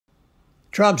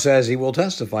Trump says he will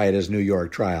testify at his New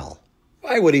York trial.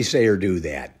 Why would he say or do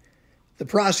that? The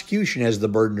prosecution has the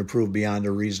burden to prove beyond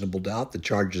a reasonable doubt the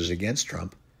charges against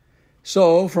Trump.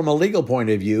 So, from a legal point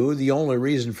of view, the only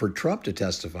reason for Trump to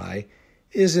testify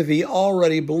is if he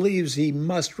already believes he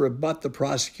must rebut the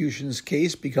prosecution's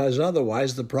case, because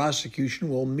otherwise the prosecution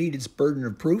will meet its burden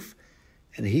of proof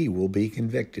and he will be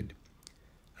convicted.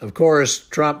 Of course,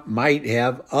 Trump might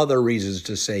have other reasons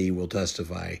to say he will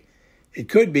testify. It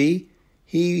could be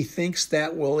he thinks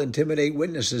that will intimidate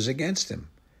witnesses against him,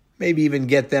 maybe even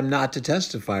get them not to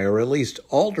testify, or at least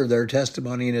alter their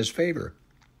testimony in his favor.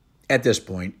 At this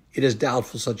point, it is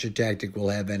doubtful such a tactic will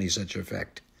have any such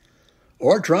effect.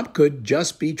 Or Trump could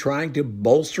just be trying to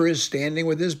bolster his standing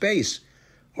with his base.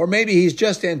 Or maybe he's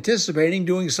just anticipating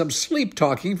doing some sleep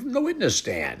talking from the witness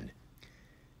stand.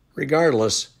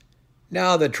 Regardless,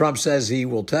 now that Trump says he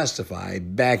will testify,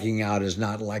 backing out is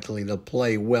not likely to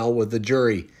play well with the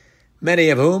jury, many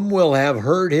of whom will have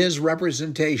heard his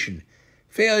representation.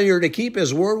 Failure to keep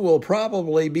his word will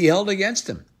probably be held against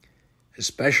him,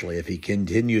 especially if he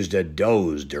continues to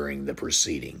doze during the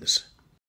proceedings.